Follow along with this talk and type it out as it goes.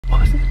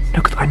What was it?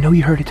 No, because I know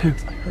you heard it too.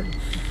 I heard it.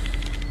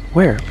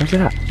 Where? Where's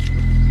it at?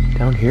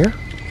 Down here?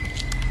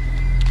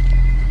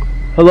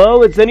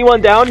 Hello? Is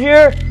anyone down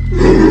here?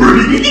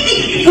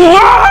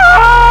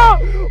 Ah!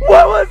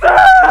 What was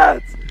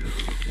that?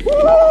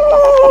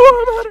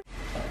 Ooh,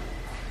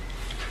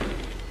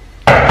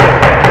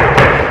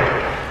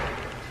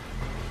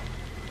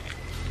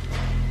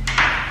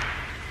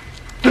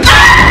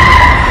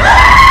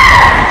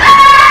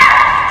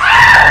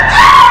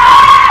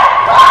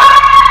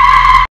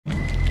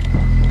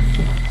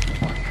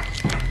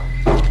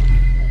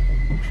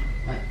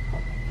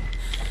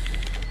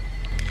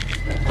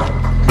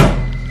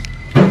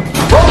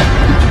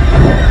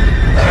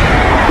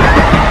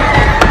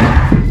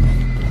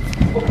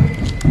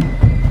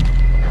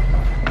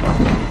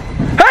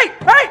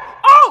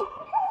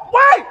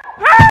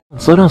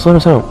 Slow down, slow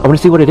down, slow down. I want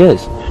to see what it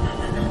is.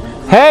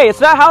 Hey, it's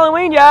not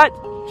Halloween yet.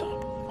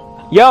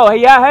 Yo,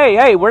 hey, yeah,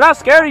 hey, we're not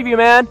scared of you,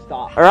 man.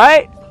 Stop. All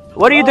right?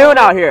 What are you doing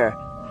out here?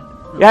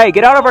 Yeah, hey,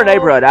 get out of our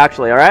neighborhood,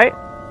 actually, all right?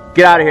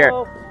 Get out of here.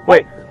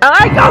 Wait. Go,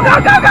 go, go,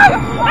 go, go!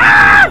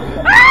 Ah!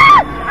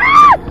 Ah!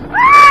 Ah!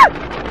 Ah!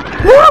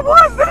 What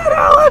was that,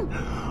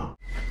 Alan?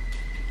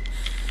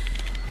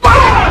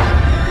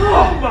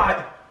 Oh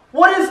my!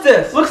 What is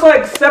this? Looks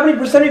like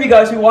 70% of you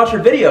guys who watch our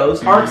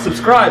videos aren't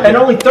subscribed, and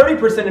only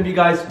 30% of you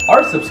guys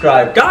are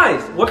subscribed. Guys,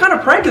 what kind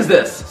of prank is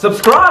this?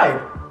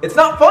 Subscribe! It's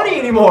not funny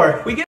anymore. We get